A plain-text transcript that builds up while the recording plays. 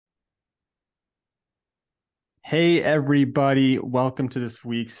Hey, everybody. Welcome to this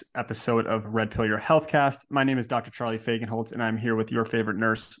week's episode of Red Pill Your Healthcast. My name is Dr. Charlie Fagenholtz, and I'm here with your favorite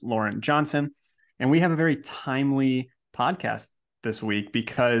nurse, Lauren Johnson. And we have a very timely podcast this week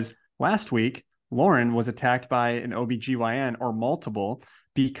because last week, Lauren was attacked by an OBGYN or multiple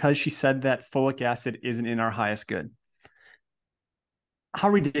because she said that folic acid isn't in our highest good. How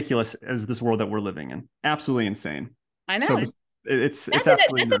ridiculous is this world that we're living in? Absolutely insane. I know. So it's That's a,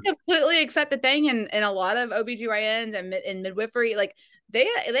 absolutely that's a nuts. completely accepted thing in a lot of OBGYNs and midwifery. Like they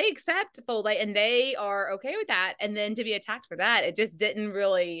accept folate and they are okay with that. And then to be attacked for that, it just didn't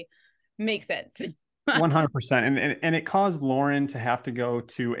really make sense. 100%. And it caused Lauren to have to go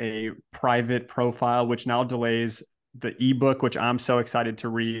to a private profile, which now delays the ebook, which I'm so excited to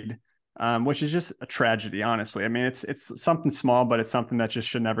read, which is just a tragedy, honestly. I mean, it's something small, but it's something that just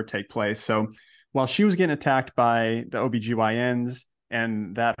should never take place. So while she was getting attacked by the OBGYNs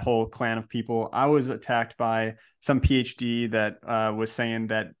and that whole clan of people, I was attacked by some PhD that was saying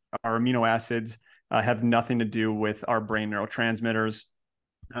that our amino acids have nothing to do with our brain neurotransmitters,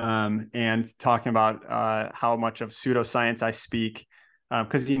 and talking about how much of pseudoscience I speak,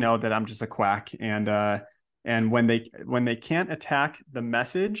 because you know that I'm just a quack, and when they can't attack the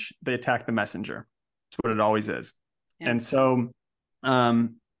message, they attack the messenger. That's what it always is. Yeah. And so,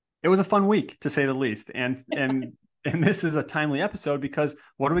 it was a fun week to say the least, and this is a timely episode because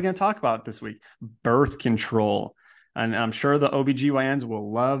what are we going to talk about this week? Birth control, and I'm sure the OBGYNs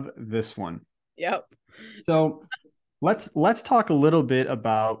will love this one. Yep. So let's talk a little bit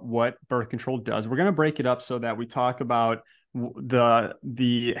about what birth control does. We're going to break it up so that we talk about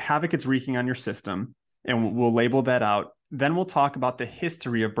the havoc it's wreaking on your system, and we'll label that out. Then we'll talk about the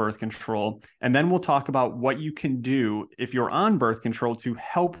history of birth control, and then we'll talk about what you can do if you're on birth control to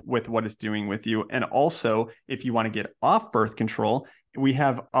help with what it's doing with you. And also, if you want to get off birth control, we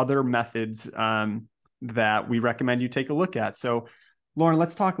have other methods that we recommend you take a look at. So, Lauren,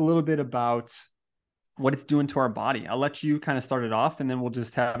 let's talk a little bit about what it's doing to our body. I'll let you kind of start it off and then we'll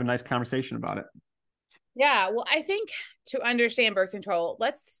just have a nice conversation about it. Yeah. Well, I think to understand birth control,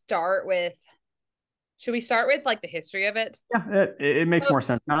 should we start with like the history of it? Yeah, it makes So, more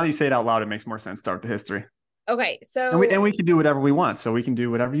sense. Now that you say it out loud, it makes more sense. Start the history. okay. And we, So and we can do whatever we want. So we can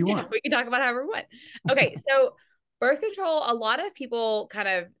do whatever you yeah, want. we can talk about however we want. Okay. So birth control, a lot of people kind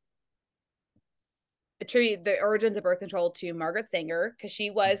of attribute the origins of birth control to Margaret Sanger because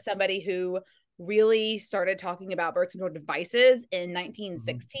she was somebody who really started talking about birth control devices in Mhm.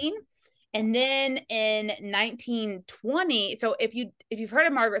 1916. And then in 1920, so if you've heard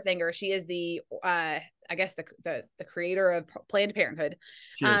of Margaret Sanger, she is the I guess the creator of Planned Parenthood,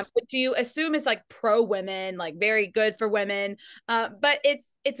 Cheers. which you assume is like pro women, like very good for women, but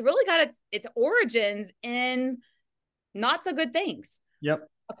it's really got its origins in not so good things. Yep.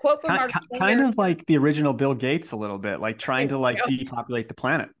 A quote from Kind, Margaret kind Sanger. of like the original Bill Gates a little bit, like trying There to you like go. depopulate the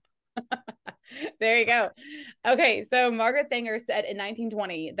planet. There you go. Okay, so Margaret Sanger said in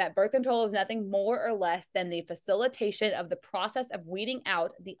 1920 that birth control is nothing more or less than the facilitation of the process of weeding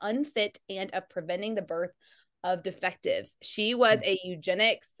out the unfit and of preventing the birth of defectives. She was a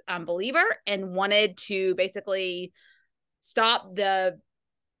eugenics believer and wanted to basically stop the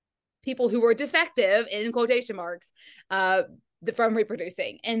people who were defective in quotation marks uh from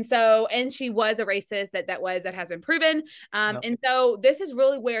reproducing. And she was a racist that has been proven. Yep. And so this is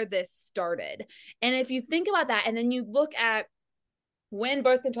really where this started. And if you think about that and then you look at when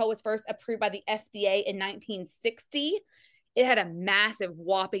birth control was first approved by the FDA in 1960, it had a massive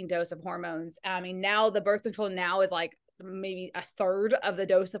whopping dose of hormones. I mean, now the birth control now is like maybe a third of the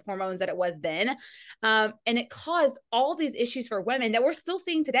dose of hormones that it was then. And it caused all these issues for women that we're still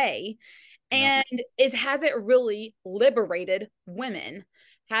seeing today. Yep. And has it really liberated women?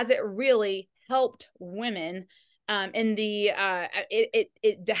 Has it really helped women? In the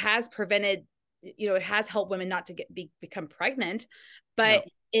it has prevented, it has helped women not to become pregnant, but Yep.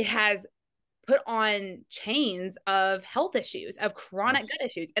 it has put on chains of health issues, of chronic Yes. gut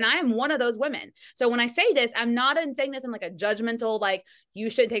issues. And I am one of those women. So when I say this, I'm not saying this in like a judgmental, like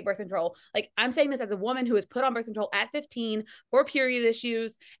you should take birth control. Like I'm saying this as a woman who was put on birth control at 15 for period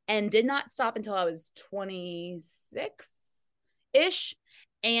issues and did not stop until I was 26 ish.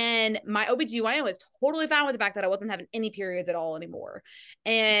 And my OBGYN was totally fine with the fact that I wasn't having any periods at all anymore.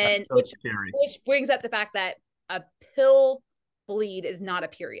 And That's so scary. which brings up the fact that a pill bleed is not a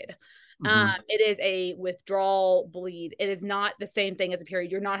period. Hmm. It is a withdrawal bleed. It is not the same thing as a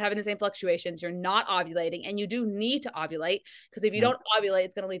period. You're not having the same fluctuations. You're not ovulating, and you do need to ovulate because if you Yep. don't ovulate,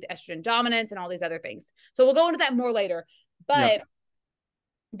 it's going to lead to estrogen dominance and all these other things. So we'll go into that more later. But Yep.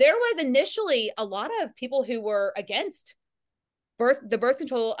 there was initially a lot of people who were against birth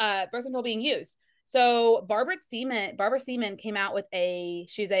control being used. So Barbara Seaman came out with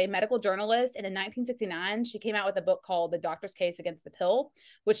she's a medical journalist, and in 1969, she came out with a book called The Doctor's Case Against the Pill,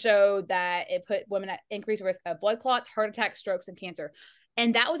 which showed that it put women at increased risk of blood clots, heart attacks, strokes, and cancer.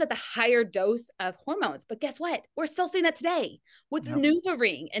 And that was at the higher dose of hormones. But guess what? We're still seeing that today with the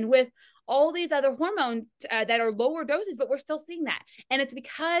NuvaRing and with all these other hormones that are lower doses, but we're still seeing that. And it's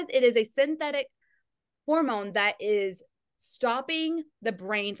because it is a synthetic hormone that is stopping the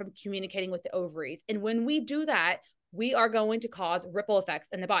brain from communicating with the ovaries. And when we do that, we are going to cause ripple effects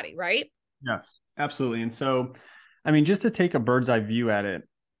in the body, right? Yes, absolutely. And so, I mean, just to take a bird's eye view at it,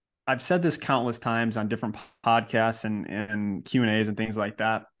 I've said this countless times on different podcasts and Q&As and things like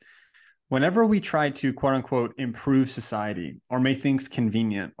that. Whenever we try to quote unquote improve society or make things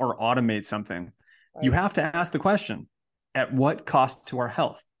convenient or automate something, right, you have to ask the question, at what cost to our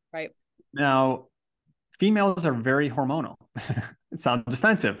health? Right. Now, females are very hormonal. It sounds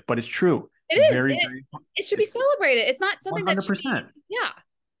offensive, but it's true. It is. It should be celebrated. It's not something 100%. That yeah.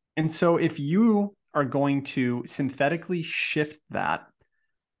 And so if you are going to synthetically shift that,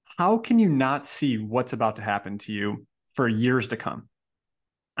 how can you not see what's about to happen to you for years to come?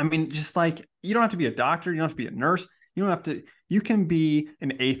 I mean, just like, you don't have to be a doctor. You don't have to be a nurse. You can be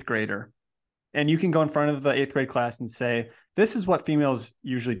an 8th grader, and you can go in front of the 8th grade class and say, this is what females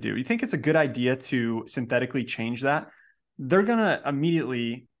usually do. You think it's a good idea to synthetically change that? They're going to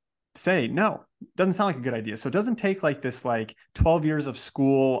immediately say, no, doesn't sound like a good idea. So it doesn't take like this, like 12 years of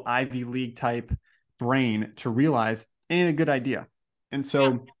school, Ivy League type brain to realize it ain't a good idea. And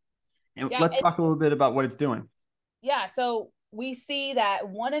so let's talk a little bit about what it's doing. Yeah. So we see that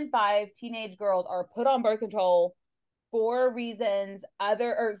 1 in 5 teenage girls are put on birth control for reasons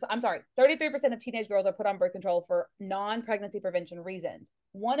 33% of teenage girls are put on birth control for non-pregnancy prevention reasons.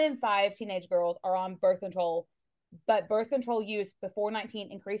 1 in 5 teenage girls are on birth control, but birth control use before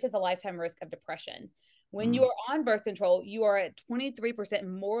 19 increases the lifetime risk of depression. When you are on birth control, you are at 23%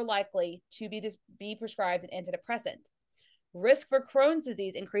 more likely to be prescribed an antidepressant. Risk for Crohn's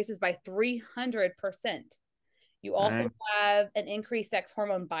disease increases by 300%. You also have an increased sex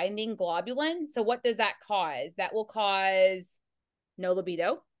hormone binding globulin. So what does that cause? That will cause no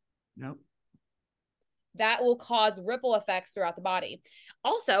libido. Yep. That will cause ripple effects throughout the body.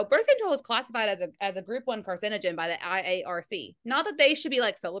 Also, birth control is classified as a group 1 carcinogen by the IARC. Not that they should be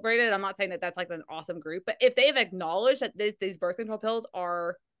like celebrated. I'm not saying that that's like an awesome group, but if they've acknowledged that these birth control pills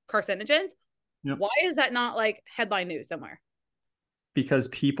are carcinogens, why is that not like headline news somewhere? Because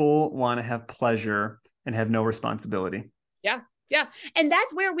people want to have pleasure and have no responsibility. Yeah. Yeah. And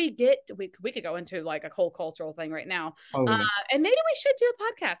that's where we could go into like a whole cultural thing right now. And maybe we should do a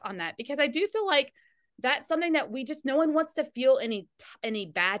podcast on that, because I do feel like that's something that no one wants to feel any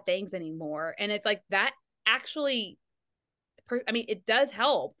bad things anymore. And it's like that actually, I mean, it does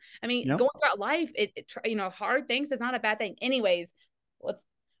help. I mean, going throughout life, hard things is not a bad thing. Anyways,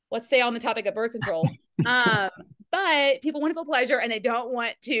 let's stay on the topic of birth control. But people want to feel pleasure and they don't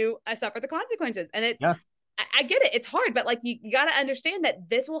want to suffer the consequences. And it's, I get it. It's hard, but like you got to understand that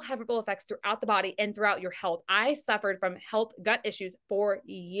this will have ripple effects throughout the body and throughout your health. I suffered from health gut issues for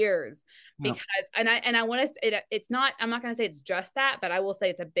years because, and I want to, it's not, I'm not going to say it's just that, but I will say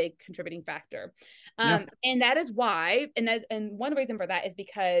it's a big contributing factor. And that is why, and one reason for that is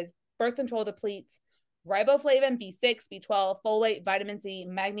because birth control depletes riboflavin, B6, B12, folate, vitamin C,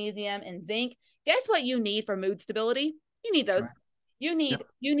 magnesium, and zinc. Guess what you need for mood stability? You need those. You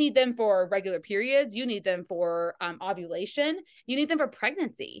need them for regular periods. You need them for ovulation. You need them for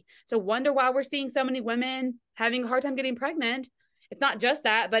pregnancy. So wonder why we're seeing so many women having a hard time getting pregnant. It's not just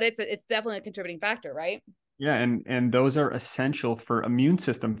that, but it's definitely a contributing factor, right? Yeah, and those are essential for immune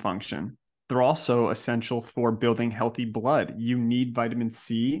system function. They're also essential for building healthy blood. You need vitamin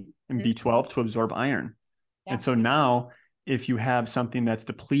C and B12 to absorb iron. And so now, if you have something that's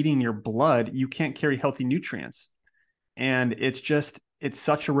depleting your blood, you can't carry healthy nutrients. And it's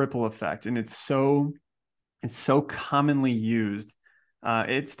such a ripple effect. And it's so commonly used.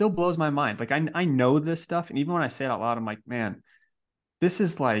 It still blows my mind. Like I know this stuff. And even when I say it out loud, I'm like, man, this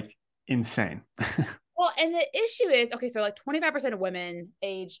is like insane. Well, and the issue is, okay, so like 25% of women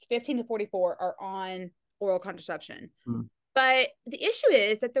aged 15 to 44 are on oral contraception. But the issue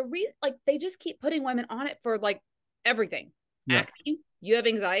is that they just keep putting women on it for like everything. Acne, you have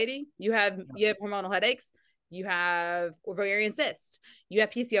anxiety, you have hormonal headaches, you have ovarian cysts, you have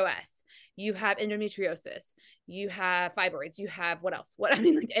PCOS, you have endometriosis, you have fibroids, you have what else?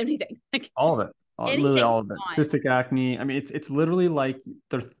 Like anything. Like all of it. Literally all of it. Cystic acne. I mean, it's literally like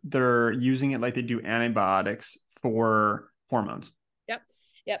they're using it like they do antibiotics for hormones.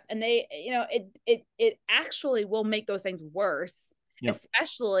 Yep. And they, it actually will make those things worse,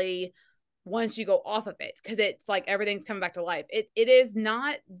 especially once you go off of it, because it's like everything's coming back to life. It is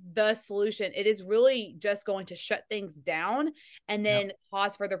not the solution. It is really just going to shut things down and then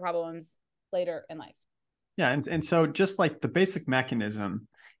cause further problems later in life. Yeah, and so just like the basic mechanism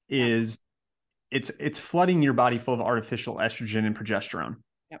is it's flooding your body full of artificial estrogen and progesterone.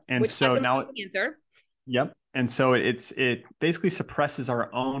 Yep. And Which so now cancer. Yep. And so it basically suppresses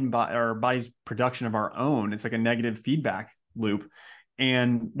our body's production of our own. It's like a negative feedback loop.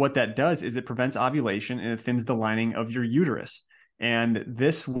 And what that does is it prevents ovulation and it thins the lining of your uterus. And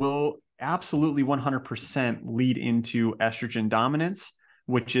this will absolutely 100% lead into estrogen dominance,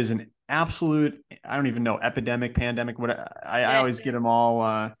 which is an absolute, I don't even know, epidemic, pandemic, what I always get them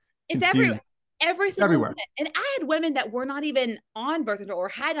all it's confused. Every single everywhere. woman. And I had women that were not even on birth control or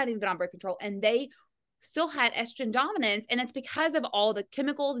had not even been on birth control, and they still had estrogen dominance, and it's because of all the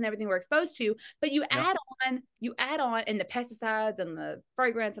chemicals and everything we're exposed to. But you add on and the pesticides and the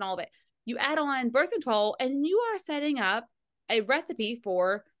fragrance and all of it, you add on birth control, and you are setting up a recipe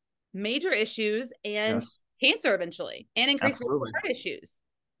for major issues and cancer eventually, and increased heart issues.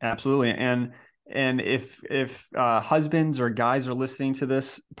 Absolutely. And if husbands or guys are listening to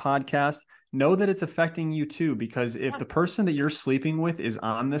this podcast, know that it's affecting you too, because if the person that you're sleeping with is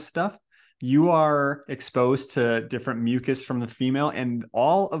on this stuff, you are exposed to different mucus from the female, and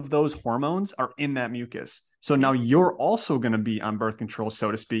all of those hormones are in that mucus. So now you're also going to be on birth control, so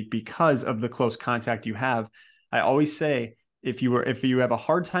to speak, because of the close contact you have. I always say, if you have a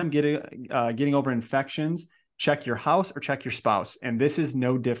hard time getting over infections, check your house or check your spouse. And this is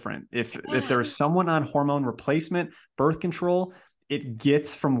no different. If there is someone on hormone replacement, birth control, it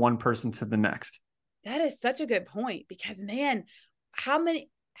gets from one person to the next. That is such a good point, because man,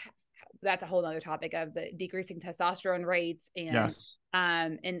 that's a whole other topic of the decreasing testosterone rates and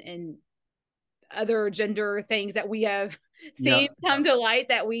and other gender things that we have seen come to light,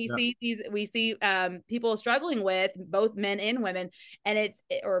 that we see people struggling with, both men and women, and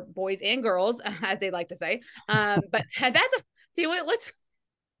or boys and girls, as they like to say. But that's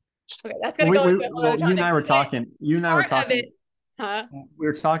that's gonna go into another topic. You and I were talking. We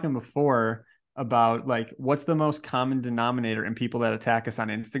were talking before about like what's the most common denominator in people that attack us on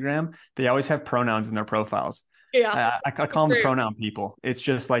Instagram. They always have pronouns in their profiles. I call them the pronoun people. It's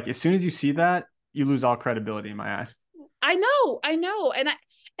just like as soon as you see that, you lose all credibility in my eyes. I know, and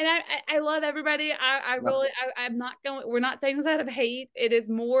I love everybody. I'm not going. We're not saying this out of hate. It is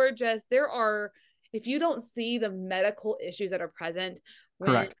more just if you don't see the medical issues that are present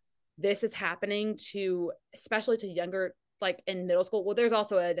when this is happening to, especially to younger, like in middle school. Well, there's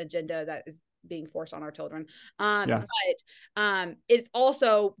also an agenda that is being forced on our children. But there's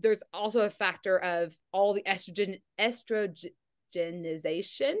also a factor of all the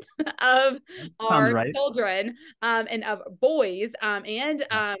estrogenization of our children, and of boys, and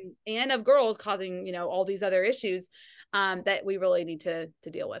of girls, causing, all these other issues that we really need to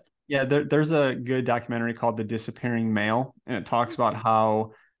deal with. Yeah, there's a good documentary called The Disappearing Male, and it talks about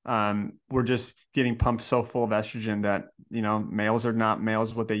how we're just getting pumped so full of estrogen that males are not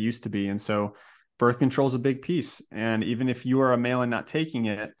males what they used to be. And so birth control is a big piece. And even if you are a male and not taking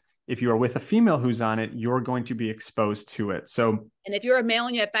it, if you are with a female who's on it, you're going to be exposed to it. So, and if you're a male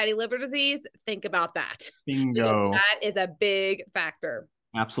and you have fatty liver disease, think about that. Bingo. That is a big factor.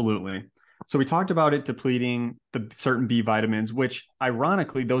 Absolutely. So we talked about it depleting the certain B vitamins, which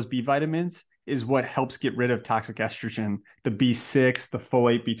ironically, those B vitamins is what helps get rid of toxic estrogen, the B6, the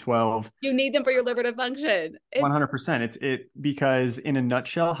folate, B12. You need them for your liver to function. 100%. Because in a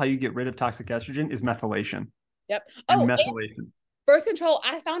nutshell, how you get rid of toxic estrogen is methylation. Yep. Methylation. Birth control,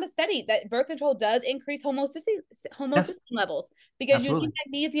 I found a study that birth control does increase homocysteine levels, because you need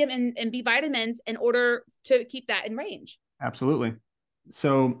magnesium and B vitamins in order to keep that in range. Absolutely.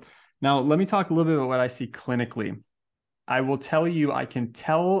 So now let me talk a little bit about what I see clinically. I will tell you, I can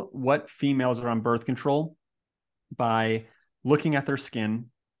tell what females are on birth control by looking at their skin.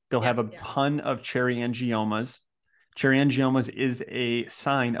 They'll have a ton of cherry angiomas. Cherry angiomas is a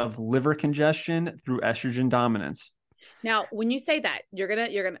sign of liver congestion through estrogen dominance. Now, when you say that, you're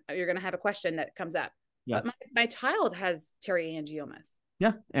gonna have a question that comes up. Yeah. But my child has cherry angiomas.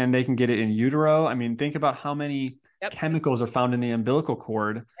 Yeah, and they can get it in utero. I mean, think about how many chemicals are found in the umbilical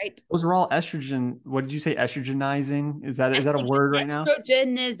cord. Right. Those are all estrogen. What did you say? Estrogenizing? Is that a word right now?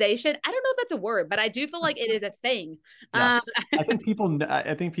 Estrogenization. I don't know if that's a word, but I do feel like it is a thing. Yes. I think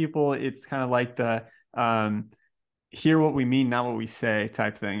people. It's kind of like the hear what we mean, not what we say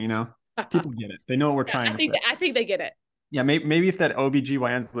type thing. People get it. They know what we're trying to say. I think they get it. Yeah, maybe if that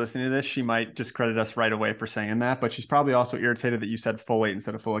OBGYN's listening to this, she might just credit us right away for saying that, but she's probably also irritated that you said folate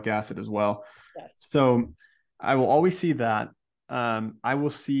instead of folic acid as well. Yes. So I will always see that. I will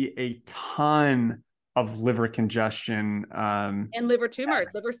see a ton of liver congestion. And liver tumors,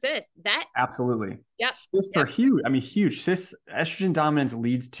 liver cysts. That, Absolutely. yep, Cysts are yep. huge. I mean, huge. Cysts, estrogen dominance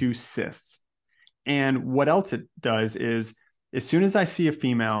leads to cysts. And what else it does is, as soon as I see a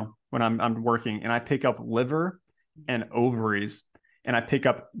female when I'm working and I pick up liver and ovaries and I pick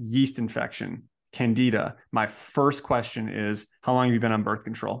up yeast infection, candida, my first question is, how long have you been on birth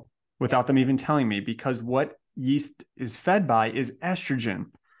control? Without them even telling me, because what yeast is fed by is estrogen.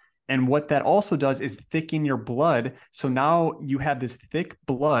 And what that also does is thicken your blood. So now you have this thick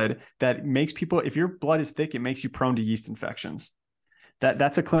blood that makes people, if your blood is thick, it makes you prone to yeast infections.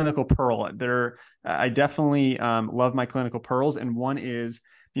 That's a clinical pearl. I definitely love my clinical pearls. And one is,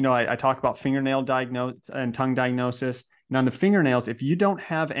 I talk about fingernail diagnosis and tongue diagnosis. Now, on the fingernails, if you don't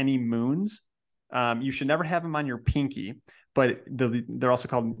have any moons, you should never have them on your pinky. But they're also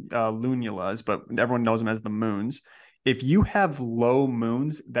called lunulas, but everyone knows them as the moons. If you have low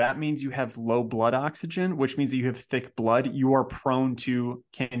moons, that means you have low blood oxygen, which means that you have thick blood. You are prone to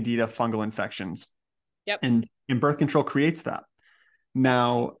candida fungal infections. Yep. And birth control creates that.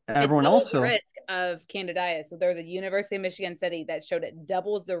 Now, everyone it doubles also the risk of candidiasis. So there's a University of Michigan study that showed it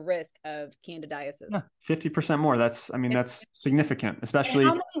doubles the risk of candidiasis. Yeah, 50% more. That's significant, especially. And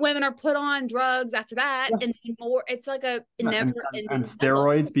how many women are put on drugs after that, and more? It's like a never and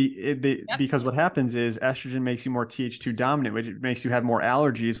steroids because what happens is estrogen makes you more Th2 dominant, which makes you have more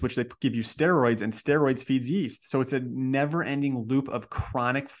allergies, which they give you steroids, and steroids feeds yeast. So it's a never-ending loop of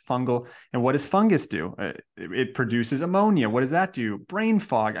chronic fungal. And what does fungus do? It produces ammonia. What does that do? Brain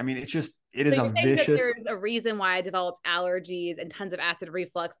fog. I mean, it is a vicious. There's a reason why I developed allergies and tons of acid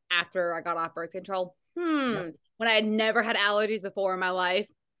reflux after I got off birth control. When I had never had allergies before in my life.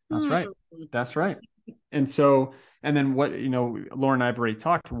 That's right. That's right. And then what, Lauren and I have already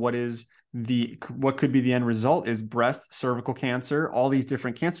talked, what could be the end result is breast, cervical cancer, all these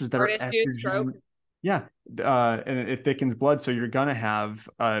different cancers that are estrogen. Stroke. Yeah. And it thickens blood. So you're going to have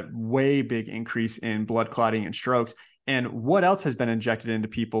a way big increase in blood clotting and strokes. And what else has been injected into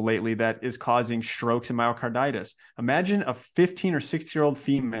people lately that is causing strokes and myocarditis? Imagine a 15 or 16-year-old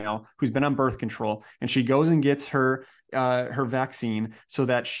female who's been on birth control, and she goes and gets her vaccine so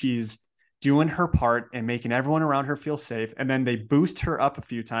that she's doing her part and making everyone around her feel safe. And then they boost her up a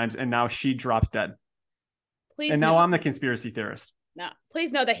few times, and now she drops dead. Now I'm the conspiracy theorist. No,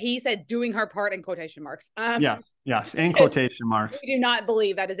 please know that he said doing her part in quotation marks. Yes, in quotation marks. We do not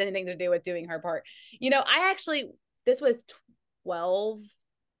believe that has anything to do with doing her part. This was 12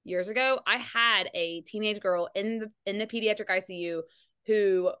 years ago. I had a teenage girl in the pediatric ICU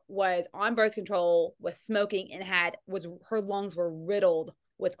who was on birth control, was smoking, and her lungs were riddled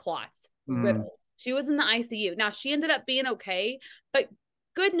with clots. Riddled. She was in the ICU. Now she ended up being okay, but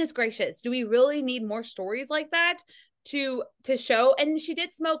goodness gracious, do we really need more stories like that to show? And she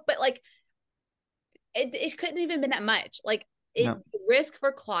did smoke, but like it couldn't even been that much. Like the risk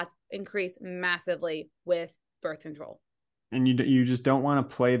for clots increased massively with birth control. And you just don't want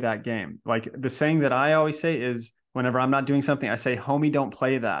to play that game. Like the saying that I always say is, whenever I'm not doing something, I say, homie, don't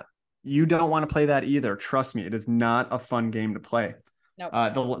play that. You don't want to play that either. Trust me, it is not a fun game to play.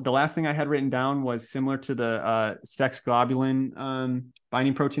 Nope. The last thing I had written down was similar to the sex globulin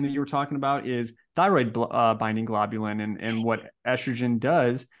binding protein that you were talking about, is thyroid binding globulin. And what estrogen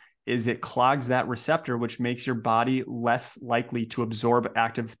does is it clogs that receptor, which makes your body less likely to absorb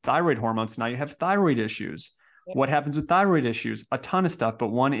active thyroid hormones. Now you have thyroid issues. Yep. What happens with thyroid issues? A ton of stuff, but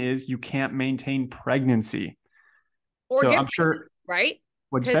one is you can't maintain pregnancy. I'm sure, right?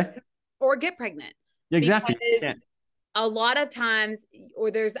 What'd you say? Or get pregnant. Exactly. A lot of times,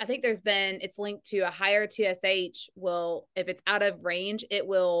 it's linked to a higher TSH if it's out of range, it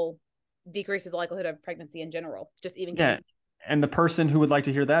will decrease the likelihood of pregnancy in general. Just even. Yeah. And the person who would like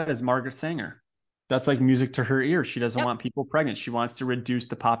to hear that is Margaret Sanger. That's like music to her ears. She doesn't want people pregnant. She wants to reduce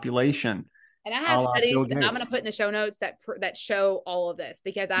the population. And I have studies that I'm going to put in the show notes that show all of this,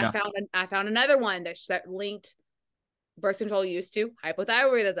 because I found another one that linked birth control use to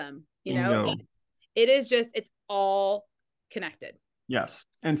hypothyroidism. It's all connected. Yes.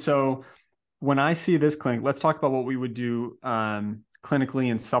 And so when I see this clinic, let's talk about what we would do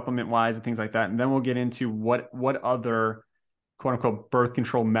clinically and supplement wise and things like that. And then we'll get into what other quote unquote birth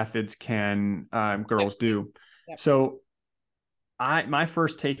control methods can girls do. Yep. So my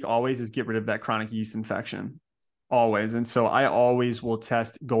first take always is get rid of that chronic yeast infection. Always. And so I always will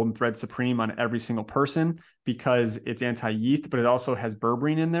test Golden Thread Supreme on every single person, because it's anti-yeast, but it also has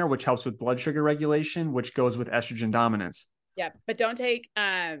berberine in there, which helps with blood sugar regulation, which goes with estrogen dominance. Yeah. But don't take,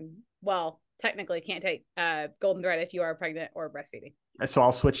 technically can't take Golden Thread if you are pregnant or breastfeeding. So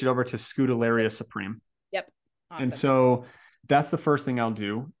I'll switch it over to Scutellaria Supreme. Yep. Awesome. And so That's the first thing I'll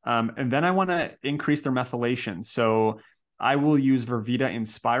do. And then I want to increase their methylation. So I will use Vervita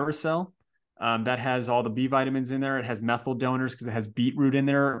Inspiracell. That has all the B vitamins in there. It has methyl donors because it has beetroot in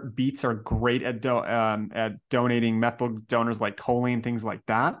there. Beets are great at donating methyl donors like choline, things like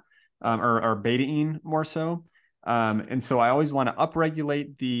that, or betaine more so. And so I always want to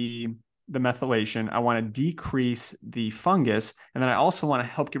upregulate the methylation. I want to decrease the fungus. And then I also want to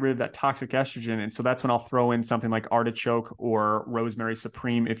help get rid of that toxic estrogen. And so that's when I'll throw in something like artichoke or rosemary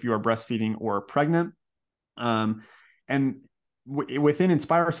supreme if you are breastfeeding or pregnant. And within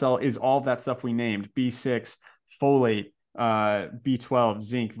Inspiracell is all of that stuff we named: B6, folate, B12,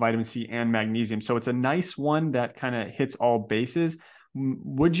 zinc, vitamin C, and magnesium. So it's a nice one that kind of hits all bases.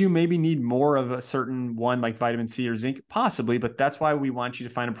 Would you maybe need more of a certain one like vitamin C or zinc? Possibly, but that's why we want you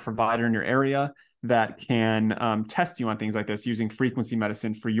to find a provider in your area that can test you on things like this using frequency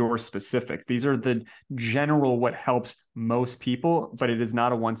medicine for your specifics. These are the general what helps most people, but it is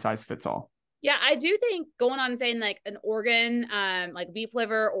not a one size fits all. Yeah, I do think going on and saying like an organ, like beef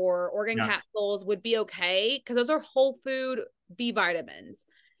liver or organ Yes. capsules would be okay because those are whole food B vitamins.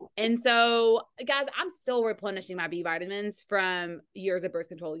 And so, guys, I'm still replenishing my B vitamins from years of birth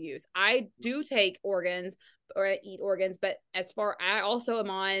control use. I do take organs or I eat organs, but as far I also am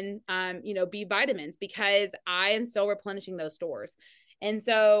on, B vitamins because I am still replenishing those stores. And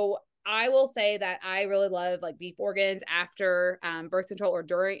so I will say that I really love like beef organs after birth control or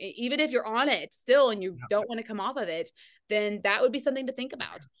during, even if you're on it still and you don't want to come off of it, then that would be something to think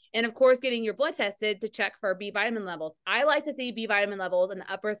about. And of course, getting your blood tested to check for B vitamin levels. I like to see B vitamin levels in the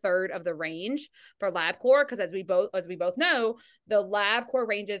upper third of the range for LabCorp because as we both know, the LabCorp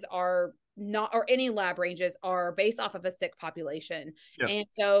ranges are not, or any lab ranges are based off of a sick population. Yep. And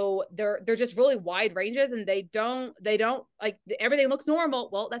so they're just really wide ranges and they don't like everything looks normal.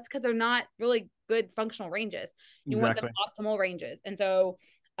 Well, that's because they're not really good functional ranges. You want them optimal ranges. And so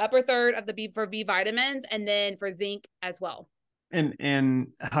upper third of the B for B vitamins and then for zinc as well. And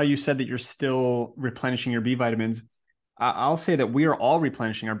how you said that you're still replenishing your B vitamins, I'll say that we are all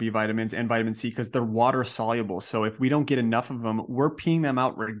replenishing our B vitamins and vitamin C because they're water soluble. So if we don't get enough of them, we're peeing them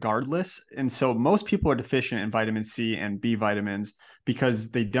out regardless. And so most people are deficient in vitamin C and B vitamins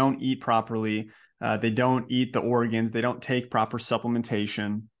because they don't eat properly. They don't eat the organs. They don't take proper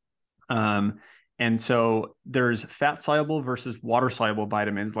supplementation. And so there's fat soluble versus water soluble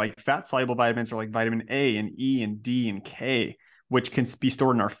vitamins. Like fat soluble vitamins are like vitamin A and E and D and K, which can be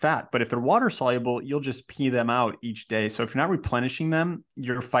stored in our fat. But if they're water soluble, you'll just pee them out each day. So if you're not replenishing them,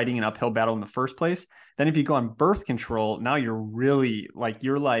 you're fighting an uphill battle in the first place. Then if you go on birth control, now you're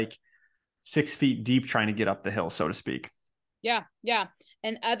like 6 feet deep trying to get up the hill, so to speak. Yeah, yeah.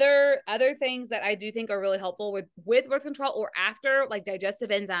 And other things that I do think are really helpful with birth control or after, like digestive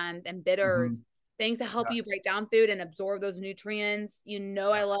enzymes and bitters, things that help you break down food and absorb those nutrients.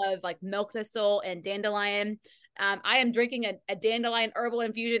 I love like milk thistle and dandelion. I am drinking a dandelion herbal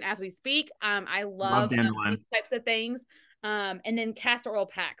infusion as we speak. I love dandelion. these types of things. And then castor oil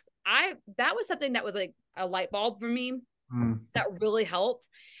packs. That was something that was like a light bulb for me that really helped.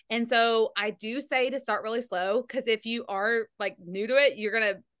 And so I do say to start really slow because if you are like new to it, you're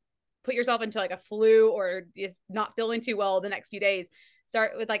going to put yourself into like a flu or just not feeling too well the next few days.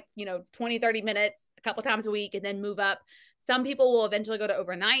 Start with 20, 30 minutes a couple times a week and then move up. Some people will eventually go to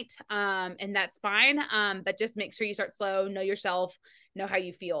overnight, and that's fine. But just make sure you start slow, know yourself, know how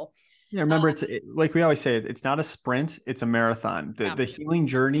you feel. Yeah, remember, like we always say, it's not a sprint, it's a marathon. The healing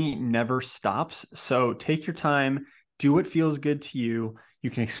journey never stops. So take your time, do what feels good to you. You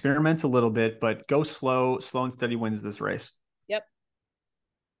can experiment a little bit, but go slow. Slow and steady wins this race. Yep.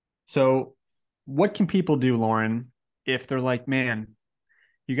 So what can people do, Lauren, if they're like, man,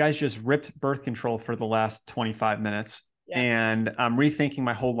 you guys just ripped birth control for the last 25 minutes and I'm rethinking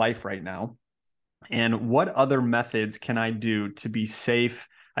my whole life right now. And what other methods can I do to be safe?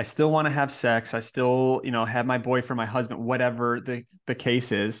 I still want to have sex. I still, have my boyfriend, my husband, whatever the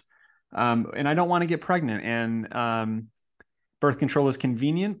case is. And I don't want to get pregnant. And birth control is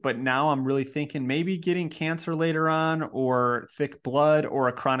convenient, but now I'm really thinking maybe getting cancer later on or thick blood or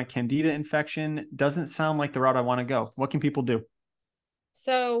a chronic candida infection doesn't sound like the route I want to go. What can people do?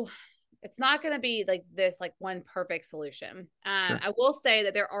 So it's not going to be like this, like one perfect solution. Sure. I will say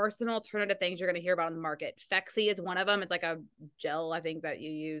that there are some alternative things you're going to hear about in the market. Phexxi is one of them. It's like a gel, I think, that you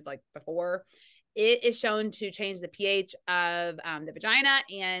use like before. It is shown to change the pH of the vagina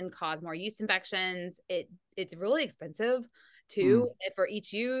and cause more yeast infections. It's really expensive too for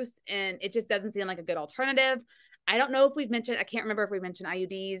each use, and it just doesn't seem like a good alternative. I don't know if I can't remember if we mentioned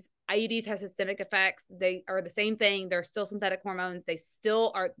IUDs. IUDs have systemic effects. They are the same thing. They're still synthetic hormones. They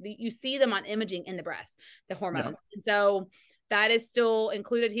still are, you see them on imaging in the breast, the hormones. Yeah. And so that is still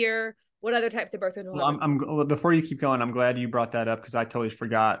included here. What other types of birth control Well, before you keep going, I'm glad you brought that up because I totally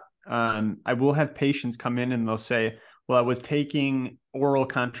forgot. I will have patients come in and they'll say, well, I was taking oral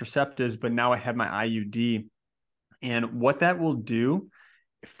contraceptives, but now I have my IUD. And what that will do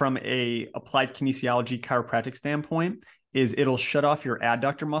from a applied kinesiology chiropractic standpoint is it'll shut off your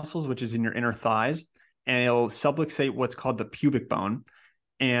adductor muscles, which is in your inner thighs, and it'll subluxate what's called the pubic bone.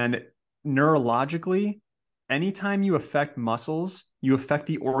 And neurologically, anytime you affect muscles, you affect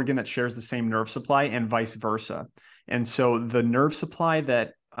the organ that shares the same nerve supply and vice versa. And so the nerve supply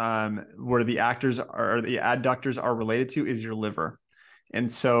that where the actors are, the adductors are related to is your liver.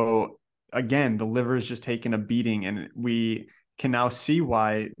 And so again, the liver is just taking a beating, and we can now see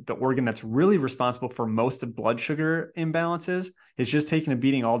why the organ that's really responsible for most of blood sugar imbalances is just taking a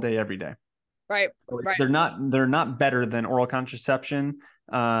beating all day, every day. Right. Right. They're not better than oral contraception.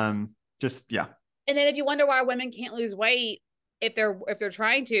 Just yeah. And then if you wonder why women can't lose weight, if they're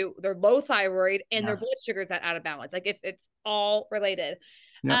trying to, they're low thyroid and their blood sugar's out of balance. Like it's all related.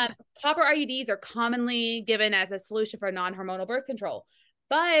 Yep. Copper IUDs are commonly given as a solution for non-hormonal birth control,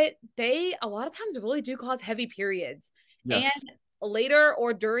 but they a lot of times really do cause heavy periods. Yes. And later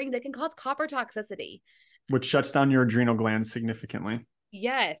or during, they can cause copper toxicity, which shuts down your adrenal glands significantly.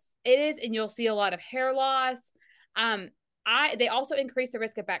 Yes, it is. And you'll see a lot of hair loss. They also increase the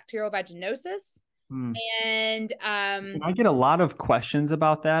risk of bacterial vaginosis. And I get a lot of questions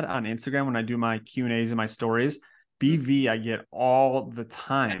about that on Instagram when I do my Q&As and my stories. BV I get all the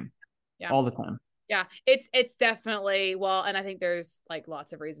time. Yeah. All the time. Yeah, it's definitely, well, and I think there's like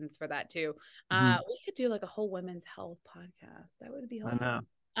lots of reasons for that too. We could do like a whole women's health podcast. That would be helpful.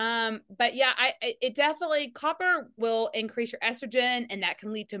 I know. But yeah, it definitely, copper will increase your estrogen, and that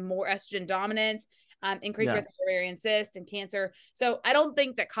can lead to more estrogen dominance, increase risk of ovarian cyst and cancer. So I don't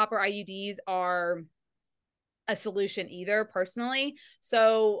think that copper IUDs are a solution either, personally.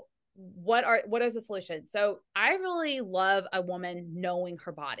 So what is the solution? So I really love a woman knowing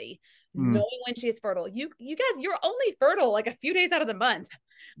her body, knowing when she is fertile. You guys, you're only fertile like a few days out of the month.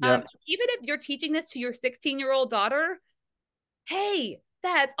 Even if you're teaching this to your 16-year-old daughter, hey,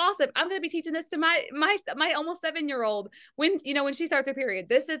 that's awesome. I'm going to be teaching this to my almost 7-year-old when she starts her period.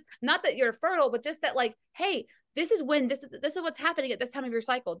 This is not that you're fertile, but just that, like, hey, this is what's happening at this time of your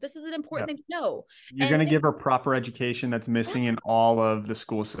cycle. This is an important thing to know. You're going to give her proper education that's missing in all of the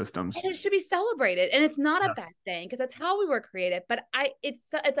school systems. And it should be celebrated. And it's not a bad thing, because that's how we were created. But it's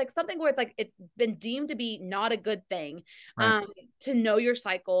like something where it's like, it's been deemed to be not a good thing, to know your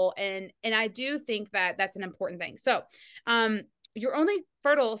cycle. And I do think that that's an important thing. So, you're only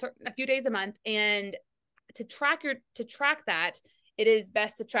fertile a few days a month, and to track that, it is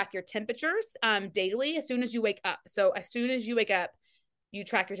best to track your temperatures daily as soon as you wake up. So as soon as you wake up, you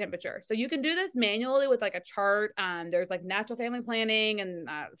track your temperature. So you can do this manually with like a chart. There's like Natural Family Planning, and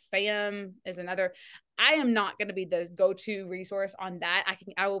FAM is another. I am not going to be the go-to resource on that.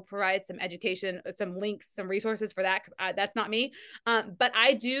 I will provide some education, some links, some resources for that, because that's not me. But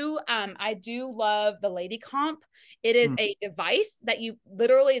I do love the Lady Comp. It is a device that you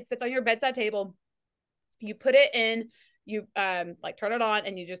literally, it sits on your bedside table. You put it in, you like turn it on,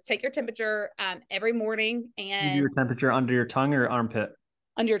 and you just take your temperature every morning. And you do your temperature under your tongue or armpit?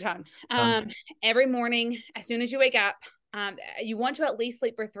 Under your tongue. Every morning, as soon as you wake up. You want to at least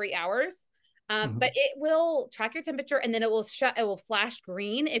sleep for 3 hours. But it will track your temperature, and then it will flash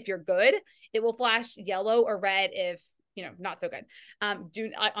green if you're good. It will flash yellow or red if not so good.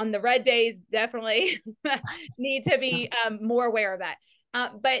 On the red days, definitely need to be more aware of that.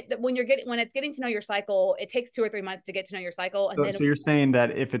 But when it's getting to know your cycle, it takes 2 or 3 months to get to know your cycle. And so you're saying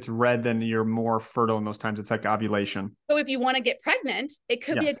that if it's red, then you're more fertile in those times. It's like ovulation. So if you want to get pregnant, it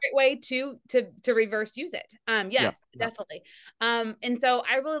could be a great way to reverse use it. Definitely. And so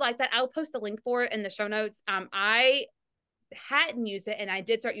I really like that. I'll post a link for it in the show notes. I hadn't used it, and I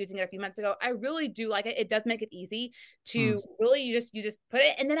did start using it a few months ago. I really do like it. It does make it easy to really, you just put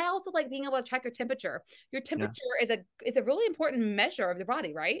it. And then I also like being able to check your temperature. Your temperature is a really important measure of the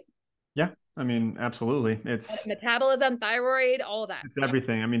body, right? Yeah. I mean, absolutely. It's metabolism, thyroid, all of that. It's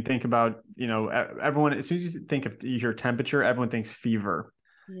everything. I mean, think about, everyone, as soon as you think of your temperature, everyone thinks fever.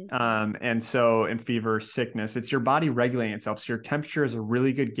 And so in fever, sickness, it's your body regulating itself. So your temperature is a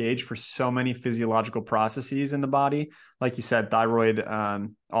really good gauge for so many physiological processes in the body. Like you said, thyroid,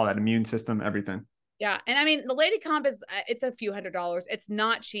 all that, immune system, everything. Yeah. And I mean, the Lady Comp it's a few $100s. It's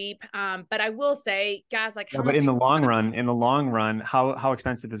not cheap. But I will say, guys, like, but in the long run, how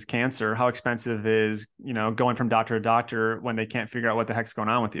expensive is cancer? How expensive is, going from doctor to doctor when they can't figure out what the heck's going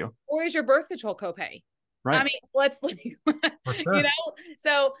on with you? Or is your birth control copay? Right. I mean, let's, For sure.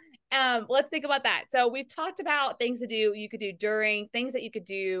 So Let's think about that. So we've talked about things to do, you could do during, things that you could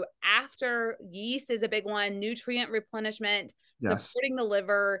do after. Yeast is a big one, nutrient replenishment, Yes. supporting the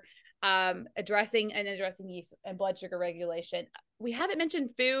liver, addressing yeast and blood sugar regulation. We haven't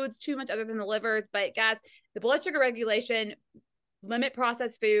mentioned foods too much other than the livers, but guys, the blood sugar regulation, limit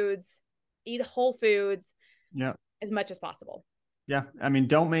processed foods, eat whole foods Yeah. as much as possible. Yeah. I mean,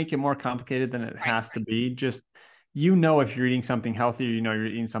 don't make it more complicated than it Right. has to be. Just, if you're eating something healthy, or you're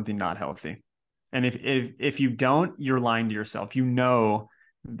eating something not healthy. And if you don't, you're lying to yourself. You know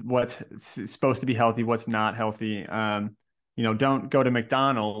what's supposed to be healthy, what's not healthy. Don't go to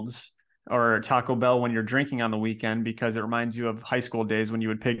McDonald's or Taco Bell when you're drinking on the weekend, because it reminds you of high school days when you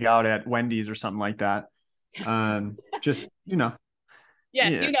would pig out at Wendy's or something like that. Just,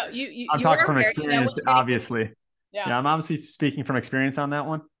 Yes, yeah, I'm you are talking from aware, you know what experience, you're getting into. obviously. Yeah. Yeah, I'm obviously speaking from experience on that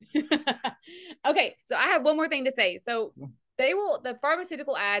one. Okay, so I have one more thing to say. So the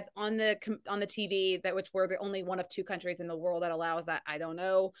pharmaceutical ads on the TV, that which we're the only one of two countries in the world that allows that. I don't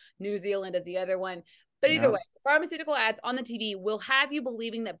know. New Zealand is the other one. But either Yeah. way, pharmaceutical ads on the TV will have you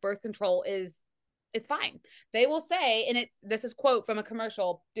believing that birth control is it's fine. They will say, and this is quote from a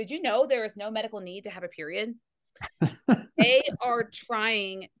commercial, did you know there is no medical need to have a period? They are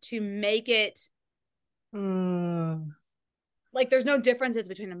trying to make it Uh, like there's no differences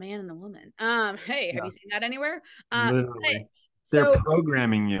between a man and a woman. Hey, have yeah, you seen that anywhere? literally. They're So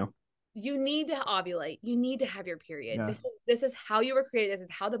programming you. you need to ovulate. You need to have your period. This Yes. is this is how you were created. This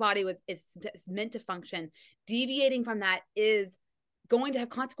is how the body is meant to function. Deviating from that is going to have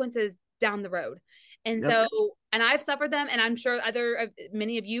consequences down the road. And Yep. so, and I've suffered them, and I'm sure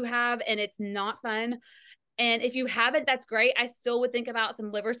many of you have, and it's not fun. And if you haven't, that's great. I still would think about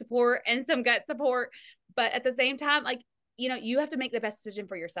some liver support and some gut support. But at the same time, like, you have to make the best decision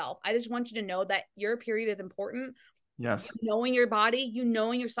for yourself. I just want you to know that your period is important. Yes. Knowing your body,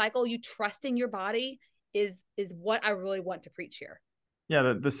 knowing your cycle, you trusting your body is what I really want to preach here.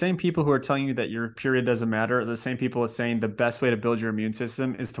 Yeah, the same people who are telling you that your period doesn't matter are the same people that's saying the best way to build your immune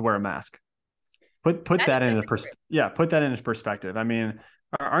system is to wear a mask. Put That is that into very true. put that into perspective. I mean,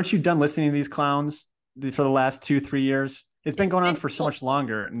 aren't you done listening to these clowns for the last 2-3 years? It's been It's going on for so painful. much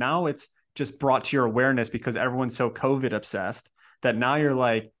longer. Now it's just brought to your awareness because everyone's so COVID obsessed that now a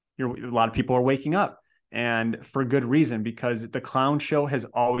lot of people are waking up, and for good reason, because the clown show has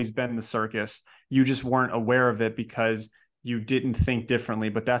always been the circus. You just weren't aware of it because you didn't think differently.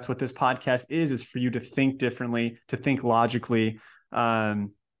 But that's what this podcast is for you to think differently, to think logically.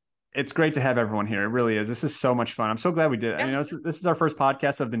 It's great to have everyone here. It really is. This is so much fun. I'm so glad we did. Yeah. This is our first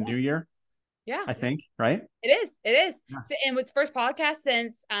podcast of the new year, Yeah. I think, right? It is. It is. Yeah. So, and with first podcast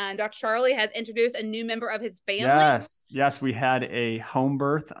since Dr. Charlie has introduced a new member of his family. Yes. We had a home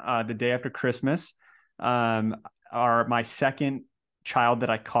birth the day after Christmas. My second child that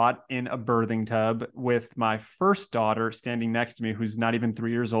I caught in a birthing tub with my first daughter standing next to me, who's not even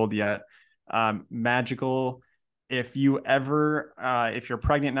 3 years old yet. Magical. If you're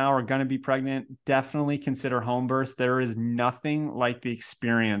pregnant now or going to be pregnant, definitely consider home births. There is nothing like the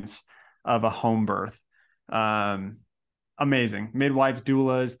experience of a home birth. Amazing. Midwives,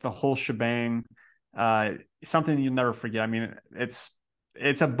 doulas, the whole shebang. Something you'll never forget. I mean, it's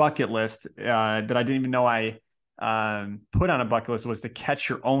a bucket list that I didn't even know I put on a bucket list, was to catch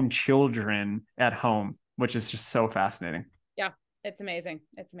your own children at home, which is just so fascinating. Yeah, it's amazing.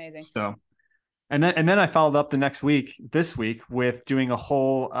 It's amazing. So, and then I followed up this week with doing a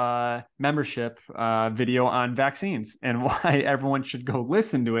whole membership video on vaccines and why everyone should go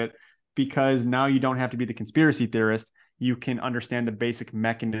listen to it, because now you don't have to be the conspiracy theorist. You can understand the basic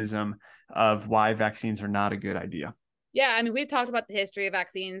mechanism of why vaccines are not a good idea. Yeah, I mean, we've talked about the history of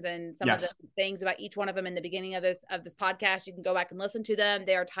vaccines and some of the Yes. things about each one of them in the beginning of this podcast. You can go back and listen to them.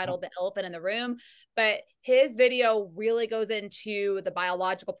 They are titled "The Elephant in the Room," but his video really goes into the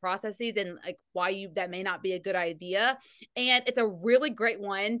biological processes and like why that may not be a good idea. And it's a really great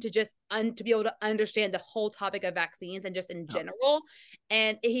one to just to be able to understand the whole topic of vaccines and just in general.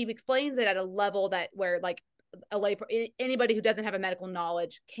 And he explains it at a level that where like anybody who doesn't have a medical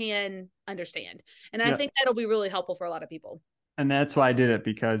knowledge can understand. And I think that'll be really helpful for a lot of people. And that's why I did it,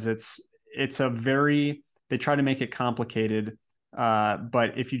 because they try to make it complicated.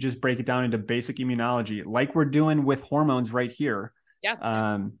 But if you just break it down into basic immunology, like we're doing with hormones right here,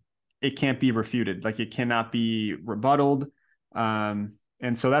 it can't be refuted. Like it cannot be rebutted. And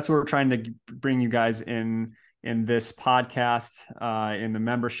so that's what we're trying to bring you guys in this podcast, in the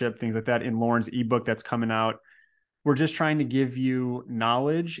membership, things like that, in Lauren's ebook that's coming out. We're just trying to give you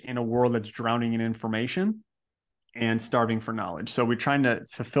knowledge in a world that's drowning in information and starving for knowledge. So we're trying to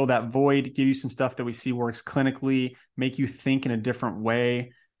fill that void, give you some stuff that we see works clinically, make you think in a different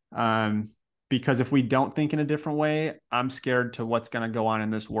way. Because if we don't think in a different way, I'm scared to what's going to go on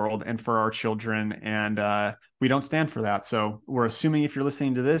in this world and for our children. And we don't stand for that. So we're assuming if you're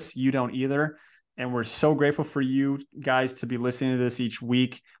listening to this, you don't either. And we're so grateful for you guys to be listening to this each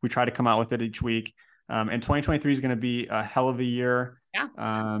week. We try to come out with it each week. And 2023 is going to be a hell of a year. Yeah.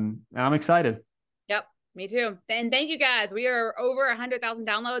 And I'm excited. Yep. Me too. And thank you guys. We are over 100,000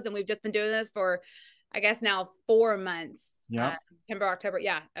 downloads, and we've just been doing this for, I guess, now 4 months. Yeah. September, October.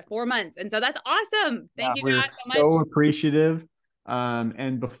 Yeah. 4 months. And so that's awesome. Thank you we're guys so so much. appreciative.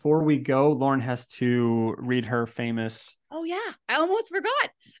 And before we go, Lauren has to read her famous. Oh, yeah. I almost forgot.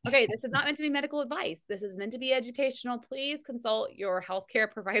 Okay. This is not meant to be medical advice. This is meant to be educational. Please consult your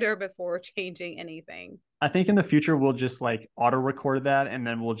healthcare provider before changing anything. I think in the future, we'll just like auto record that and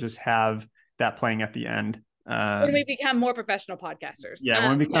then we'll just have that playing at the end. When we become more professional podcasters. Yeah.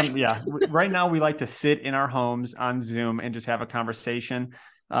 When we become, yeah. Right now, we like to sit in our homes on Zoom and just have a conversation.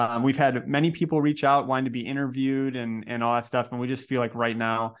 We've had many people reach out wanting to be interviewed and all that stuff. And we just feel like right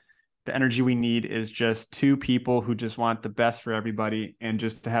now, the energy we need is just two people who just want the best for everybody and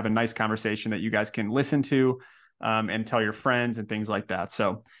just to have a nice conversation that you guys can listen to and tell your friends and things like that.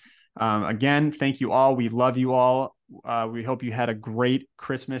 So again, thank you all. We love you all. We hope you had a great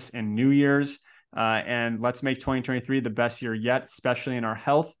Christmas and New Year's. And let's make 2023 the best year yet, especially in our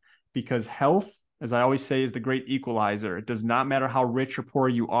health, because health, as I always say, is the great equalizer. It does not matter how rich or poor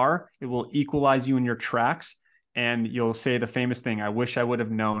you are. It will equalize you in your tracks. And you'll say the famous thing, I wish I would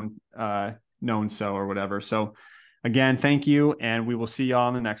have known so, or whatever. So again, thank you. And we will see y'all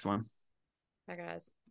on the next one. Bye, guys.